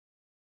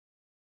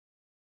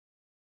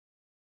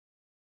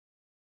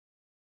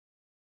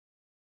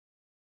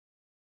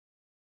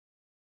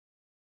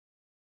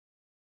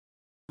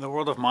The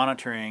world of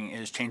monitoring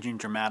is changing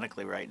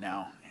dramatically right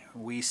now.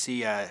 We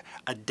see a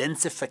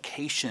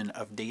densification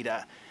of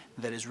data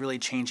that is really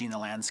changing the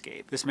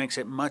landscape. This makes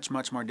it much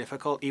more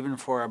difficult, even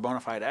for a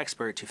bona fide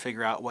expert, to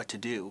figure out what to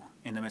do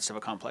in the midst of a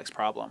complex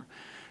problem.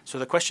 So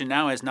the question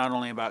now is not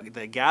only about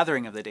the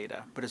gathering of the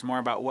data, but it's more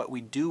about what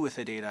we do with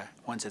the data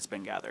once it's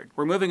been gathered.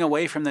 We're moving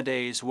away from the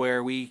days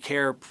where we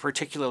care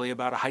particularly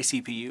about a high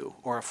CPU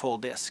or a full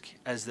disk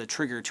as the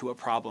trigger to a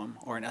problem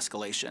or an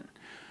escalation.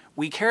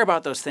 We care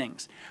about those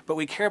things, but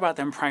we care about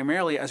them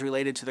primarily as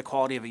related to the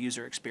quality of a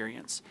user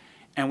experience.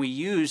 And we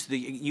use the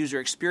user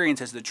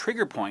experience as the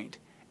trigger point,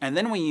 and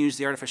then we use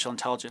the artificial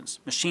intelligence,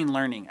 machine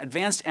learning,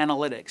 advanced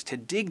analytics to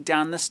dig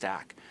down the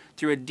stack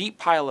through a deep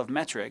pile of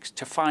metrics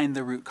to find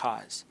the root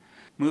cause.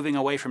 Moving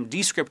away from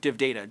descriptive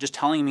data, just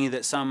telling me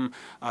that some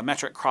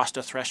metric crossed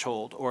a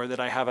threshold or that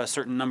I have a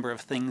certain number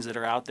of things that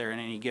are out there in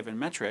any given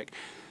metric,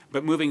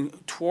 but moving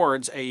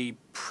towards a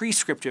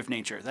prescriptive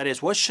nature. That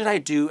is, what should I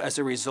do as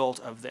a result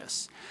of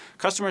this?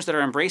 Customers that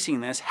are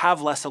embracing this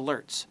have less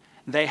alerts.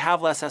 They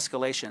have less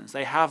escalations.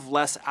 They have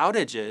less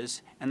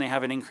outages, and they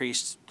have an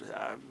increased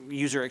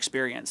user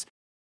experience.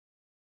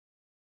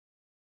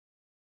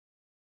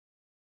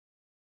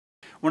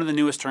 One of the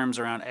newest terms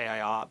around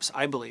AIOps,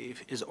 I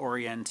believe, is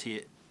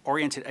oriented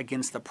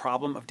against the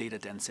problem of data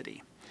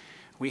density.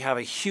 We have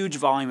a huge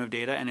volume of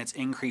data and it's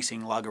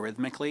increasing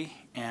logarithmically,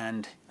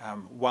 and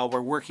while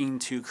we're working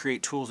to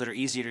create tools that are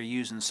easier to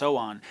use and so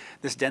on,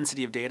 this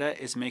density of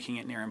data is making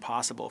it near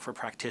impossible for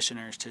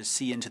practitioners to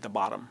see into the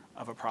bottom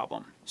of a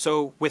problem.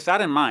 So with that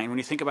in mind, when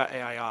you think about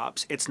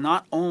AIOps, it's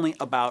not only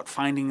about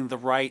finding the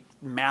right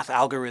math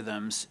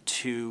algorithms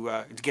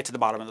to get to the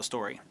bottom of the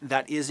story.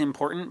 That is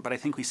important, but I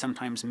think we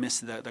sometimes miss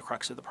the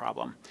crux of the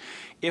problem.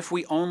 If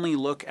we only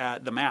look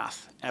at the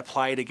math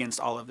applied against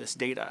all of this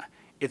data,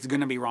 it's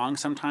going to be wrong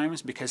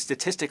sometimes because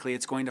statistically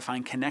it's going to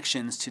find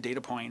connections to data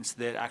points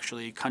that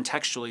actually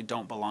contextually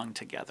don't belong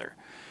together.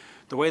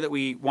 The way that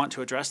we want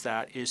to address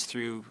that is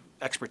through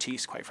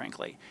expertise, quite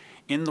frankly.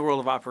 In the world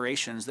of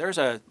operations, there's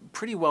a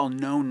pretty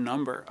well-known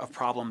number of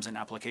problems in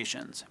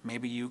applications.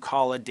 Maybe you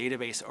call a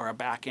database or a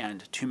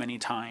backend too many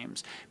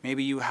times.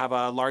 Maybe you have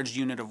a large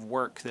unit of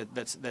work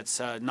that's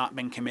not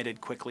been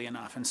committed quickly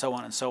enough, and so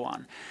on and so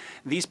on.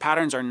 These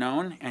patterns are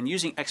known, and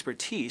using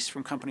expertise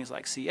from companies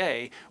like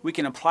CA, we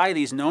can apply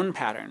these known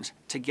patterns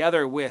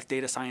together with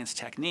data science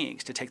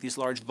techniques to take these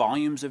large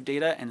volumes of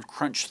data and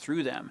crunch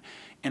through them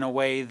in a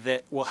way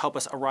that will help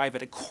us arrive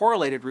at a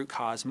correlated root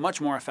cause much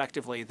more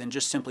effectively than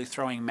just simply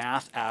throwing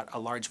math at a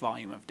large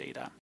volume of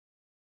data.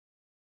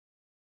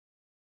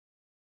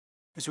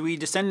 As we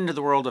descend into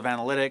the world of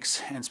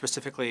analytics, and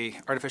specifically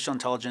artificial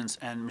intelligence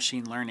and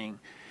machine learning,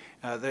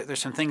 there's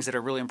some things that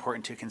are really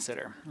important to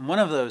consider. One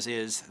of those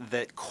is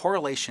that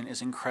correlation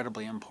is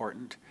incredibly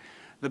important.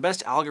 The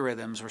best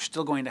algorithms are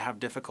still going to have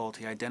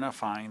difficulty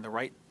identifying the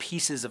right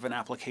pieces of an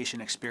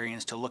application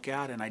experience to look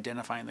at and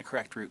identifying the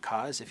correct root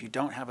cause if you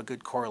don't have a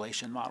good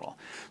correlation model.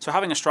 So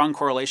having a strong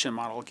correlation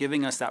model,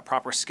 giving us that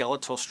proper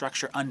skeletal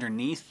structure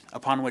underneath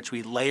upon which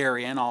we layer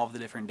in all of the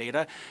different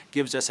data,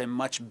 gives us a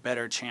much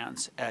better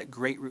chance at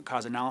great root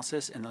cause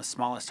analysis in the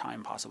smallest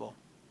time possible.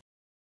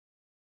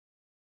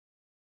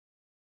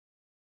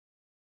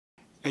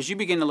 As you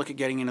begin to look at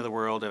getting into the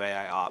world of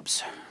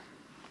AIOps,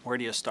 where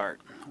do you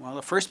start? Well,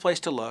 the first place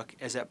to look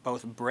is at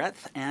both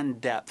breadth and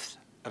depth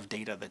of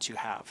data that you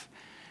have.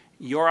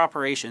 Your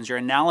operations, your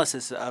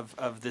analysis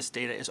of this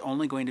data is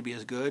only going to be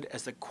as good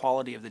as the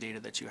quality of the data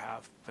that you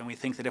have. And we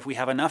think that if we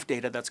have enough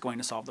data, that's going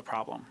to solve the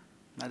problem.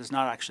 That is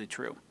not actually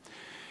true.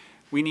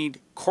 We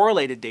need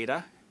correlated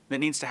data that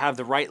needs to have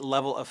the right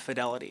level of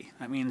fidelity.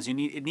 That means it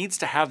needs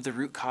to have the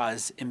root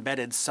cause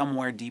embedded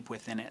somewhere deep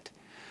within it.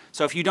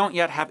 So if you don't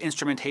yet have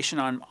instrumentation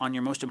on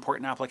your most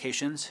important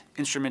applications,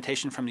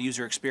 instrumentation from the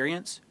user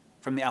experience,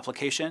 from the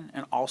application,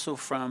 and also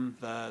from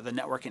the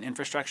network and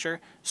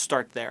infrastructure,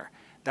 start there.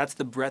 That's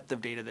the breadth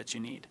of data that you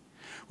need.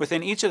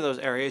 Within each of those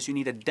areas, you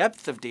need a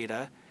depth of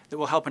data that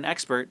will help an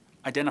expert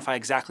identify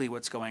exactly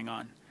what's going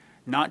on.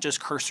 Not just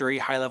cursory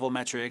high-level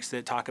metrics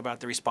that talk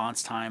about the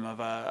response time of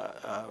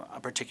a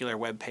particular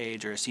web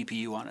page or a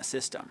CPU on a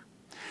system.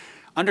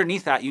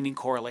 Underneath that, you need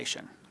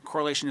correlation.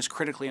 Correlation is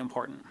critically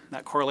important.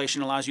 That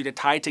correlation allows you to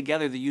tie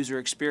together the user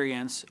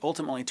experience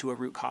ultimately to a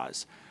root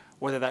cause,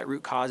 whether that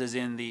root cause is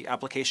in the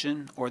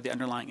application or the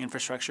underlying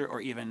infrastructure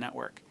or even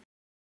network.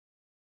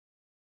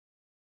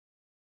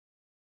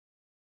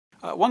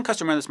 One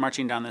customer that's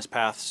marching down this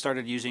path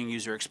started using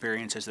user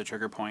experience as the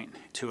trigger point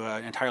to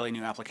an entirely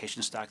new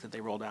application stack that they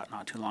rolled out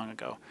not too long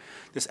ago.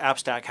 This app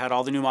stack had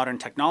all the new modern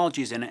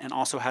technologies in it and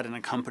also had an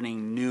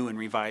accompanying new and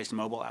revised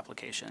mobile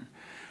application.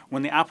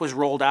 When the app was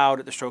rolled out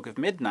at the stroke of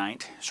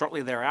midnight,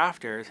 shortly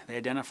thereafter, they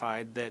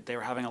identified that they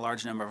were having a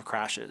large number of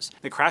crashes.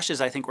 The crashes,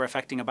 I think, were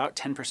affecting about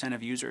 10%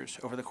 of users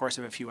over the course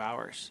of a few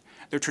hours.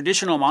 Their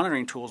traditional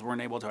monitoring tools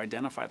weren't able to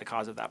identify the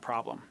cause of that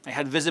problem. They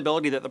had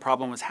visibility that the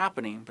problem was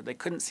happening, but they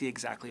couldn't see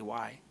exactly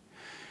why.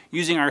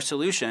 Using our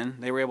solution,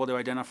 they were able to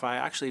identify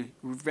actually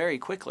very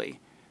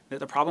quickly that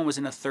the problem was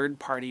in a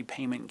third-party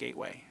payment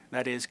gateway.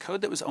 That is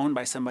code that was owned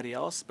by somebody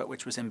else, but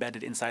which was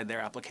embedded inside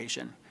their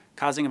application,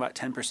 causing about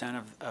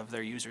 10% of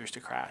their users to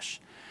crash.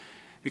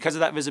 Because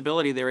of that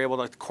visibility, they were able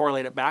to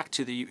correlate it back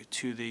to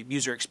the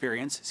user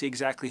experience, see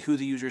exactly who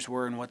the users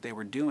were and what they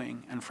were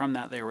doing, and from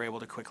that they were able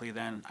to quickly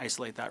then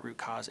isolate that root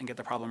cause and get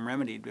the problem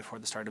remedied before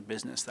the start of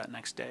business that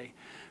next day.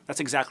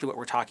 That's exactly what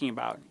we're talking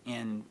about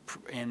in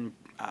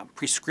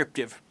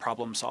prescriptive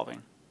problem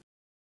solving.